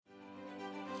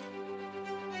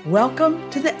Welcome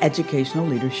to the Educational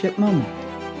Leadership Moment,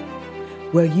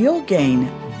 where you'll gain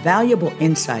valuable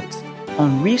insights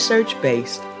on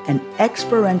research-based and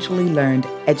experientially learned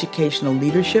educational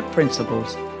leadership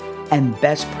principles and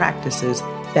best practices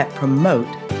that promote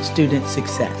student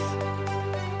success.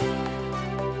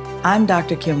 I'm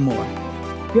Dr. Kim Moore,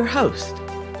 your host.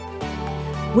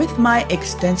 With my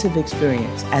extensive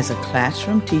experience as a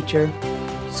classroom teacher,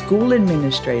 school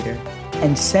administrator,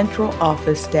 and central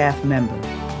office staff member,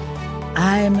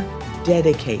 I'm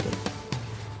dedicated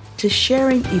to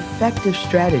sharing effective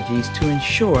strategies to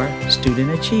ensure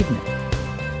student achievement.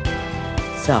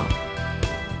 So,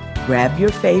 grab your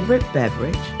favorite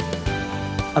beverage,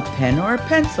 a pen or a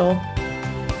pencil,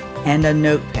 and a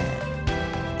notepad,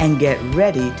 and get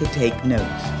ready to take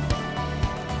notes.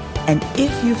 And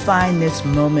if you find this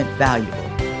moment valuable,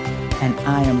 and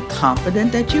I am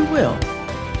confident that you will,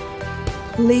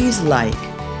 please like,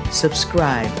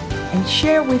 subscribe, and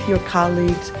share with your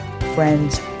colleagues,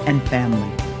 friends, and family.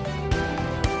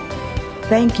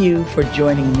 Thank you for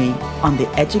joining me on the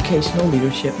Educational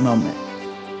Leadership Moment.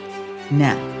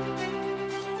 Now,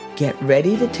 get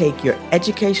ready to take your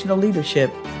educational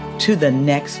leadership to the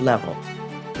next level.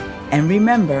 And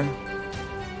remember,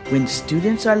 when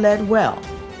students are led well,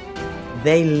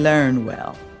 they learn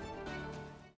well.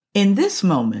 In this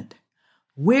moment,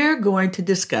 we're going to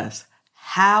discuss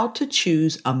how to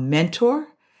choose a mentor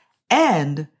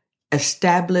and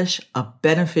establish a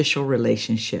beneficial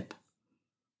relationship.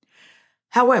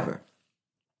 However,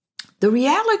 the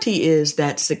reality is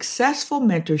that successful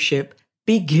mentorship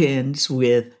begins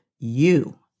with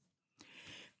you.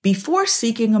 Before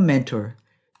seeking a mentor,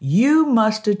 you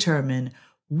must determine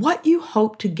what you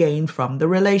hope to gain from the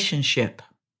relationship.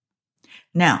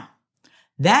 Now,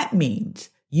 that means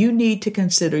you need to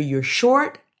consider your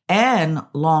short and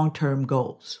long-term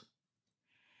goals.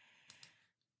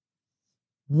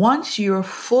 Once you're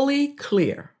fully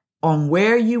clear on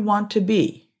where you want to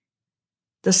be,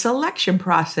 the selection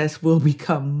process will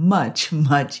become much,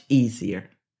 much easier.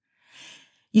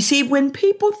 You see, when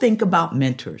people think about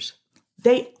mentors,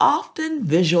 they often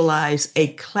visualize a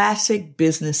classic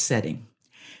business setting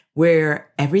where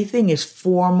everything is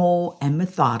formal and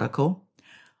methodical.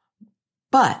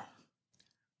 But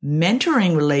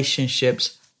mentoring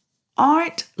relationships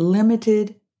aren't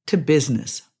limited to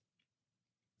business.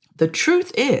 The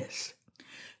truth is,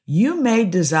 you may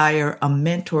desire a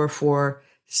mentor for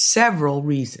several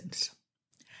reasons.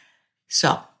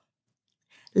 So,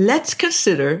 let's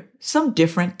consider some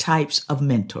different types of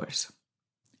mentors.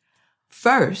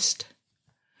 First,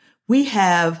 we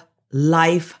have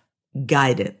life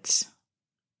guidance.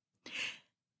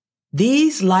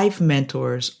 These life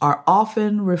mentors are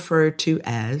often referred to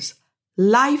as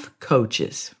life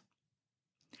coaches.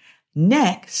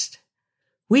 Next,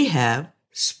 we have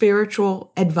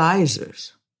spiritual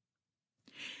advisors.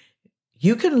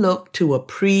 You can look to a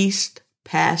priest,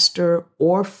 pastor,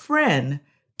 or friend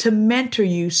to mentor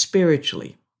you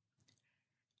spiritually.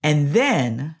 And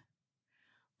then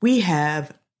we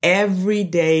have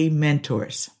everyday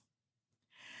mentors.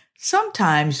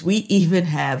 Sometimes we even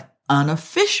have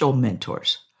unofficial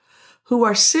mentors who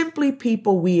are simply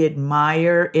people we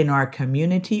admire in our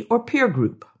community or peer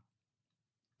group.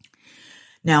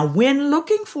 Now, when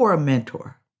looking for a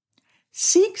mentor,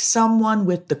 seek someone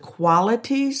with the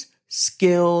qualities,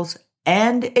 skills,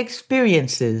 and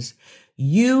experiences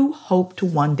you hope to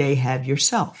one day have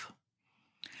yourself.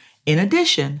 In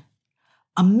addition,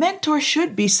 a mentor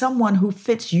should be someone who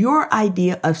fits your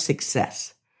idea of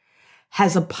success,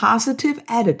 has a positive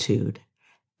attitude,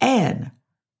 and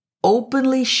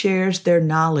openly shares their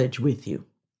knowledge with you.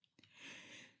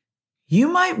 You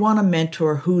might want a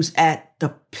mentor who's at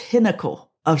the pinnacle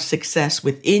of success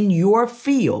within your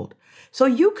field so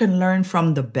you can learn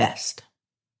from the best.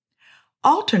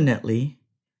 Alternately,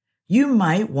 you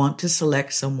might want to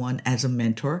select someone as a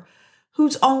mentor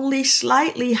who's only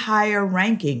slightly higher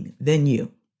ranking than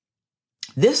you.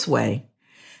 This way,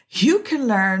 you can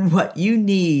learn what you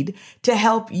need to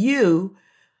help you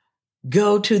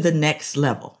go to the next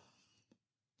level.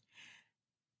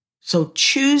 So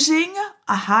choosing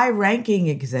a high-ranking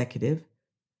executive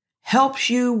helps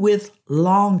you with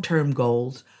long-term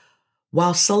goals,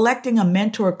 while selecting a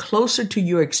mentor closer to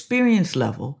your experience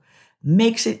level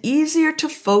makes it easier to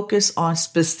focus on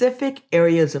specific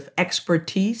areas of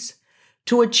expertise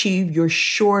to achieve your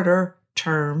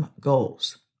shorter-term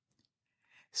goals.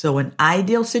 So an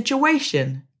ideal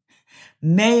situation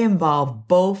may involve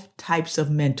both types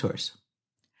of mentors.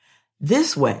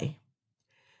 This way,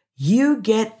 you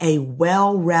get a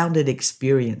well-rounded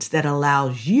experience that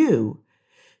allows you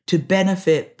to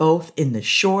benefit both in the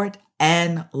short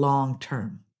and long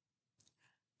term.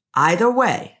 Either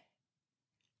way,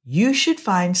 you should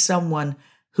find someone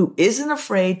who isn't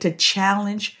afraid to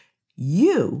challenge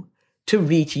you to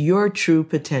reach your true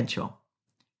potential.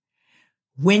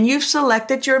 When you've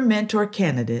selected your mentor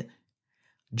candidate,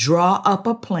 draw up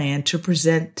a plan to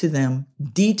present to them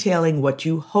detailing what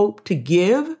you hope to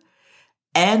give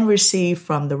and receive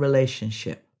from the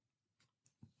relationship.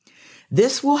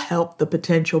 This will help the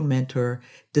potential mentor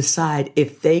decide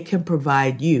if they can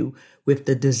provide you with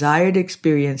the desired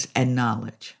experience and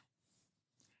knowledge.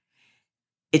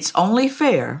 It's only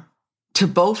fair to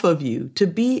both of you to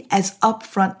be as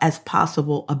upfront as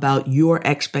possible about your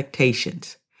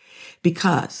expectations,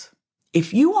 because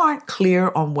if you aren't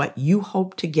clear on what you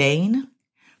hope to gain,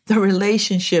 the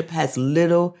relationship has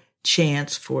little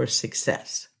chance for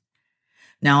success.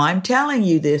 Now, I'm telling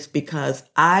you this because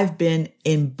I've been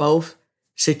in both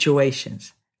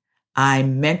situations. I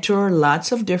mentor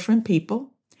lots of different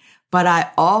people, but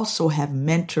I also have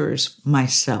mentors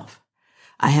myself.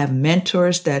 I have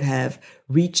mentors that have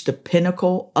reached the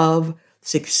pinnacle of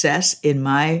success in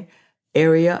my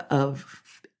area of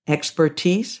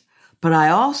expertise, but I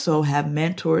also have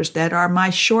mentors that are my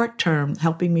short-term,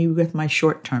 helping me with my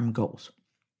short-term goals.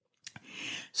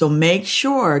 So make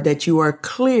sure that you are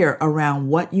clear around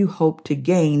what you hope to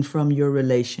gain from your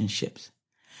relationships.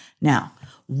 Now,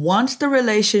 once the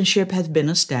relationship has been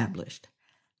established,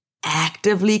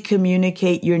 actively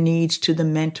communicate your needs to the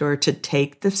mentor to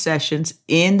take the sessions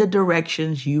in the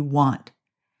directions you want.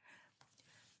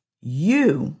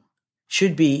 You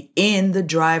should be in the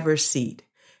driver's seat,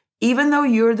 even though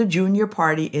you're the junior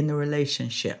party in the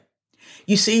relationship.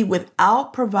 You see,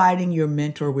 without providing your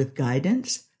mentor with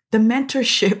guidance, the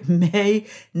mentorship may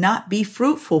not be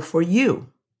fruitful for you.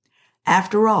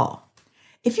 After all,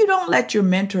 if you don't let your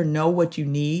mentor know what you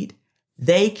need,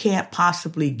 they can't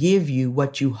possibly give you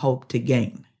what you hope to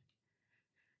gain.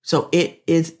 So it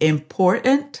is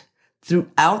important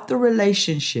throughout the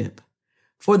relationship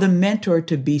for the mentor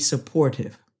to be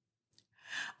supportive.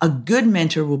 A good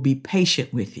mentor will be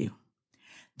patient with you.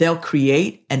 They'll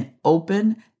create an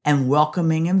open and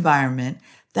welcoming environment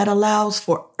that allows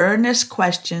for earnest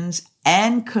questions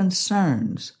and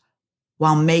concerns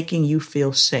while making you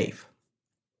feel safe.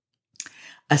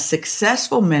 A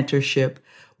successful mentorship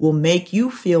will make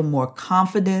you feel more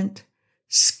confident,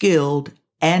 skilled,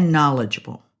 and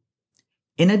knowledgeable.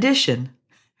 In addition,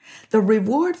 the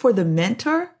reward for the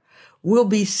mentor will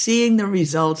be seeing the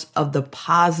results of the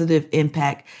positive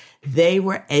impact they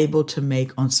were able to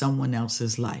make on someone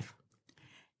else's life.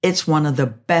 It's one of the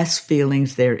best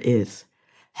feelings there is,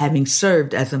 having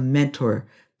served as a mentor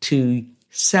to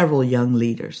several young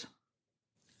leaders.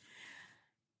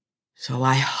 So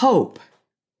I hope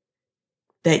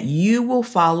that you will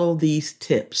follow these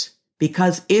tips,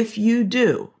 because if you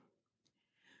do,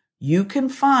 you can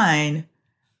find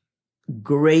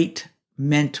great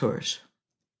mentors.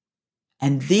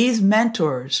 And these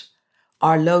mentors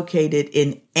are located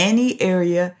in any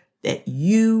area that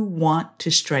you want to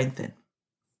strengthen.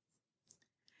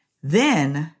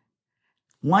 Then,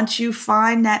 once you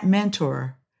find that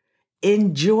mentor,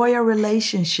 enjoy a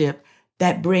relationship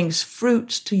that brings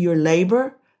fruits to your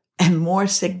labor and more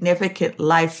significant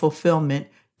life fulfillment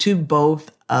to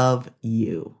both of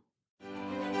you.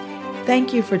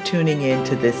 Thank you for tuning in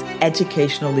to this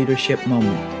educational leadership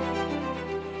moment.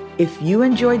 If you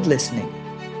enjoyed listening,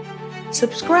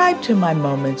 subscribe to my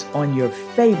moments on your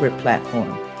favorite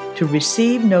platform to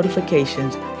receive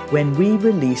notifications when we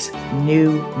release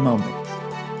new moments.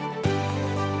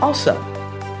 Also,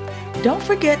 don't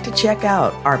forget to check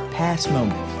out our past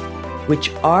moments,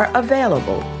 which are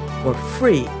available for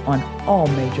free on all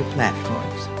major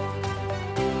platforms.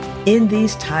 In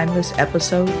these timeless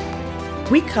episodes,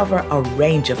 we cover a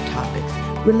range of topics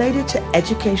related to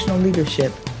educational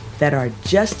leadership that are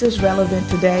just as relevant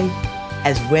today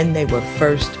as when they were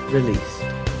first released.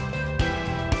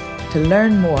 To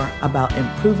learn more about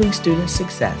improving student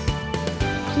success,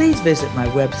 please visit my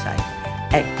website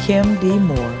at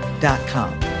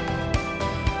kimdmoore.com.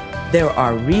 There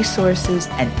are resources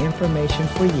and information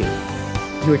for you,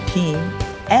 your team,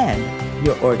 and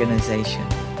your organization.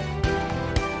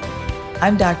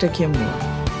 I'm Dr. Kim Moore,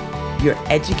 your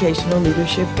educational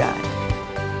leadership guide,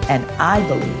 and I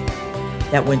believe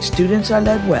that when students are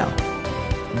led well,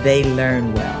 they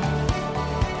learn well.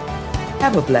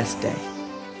 Have a blessed day.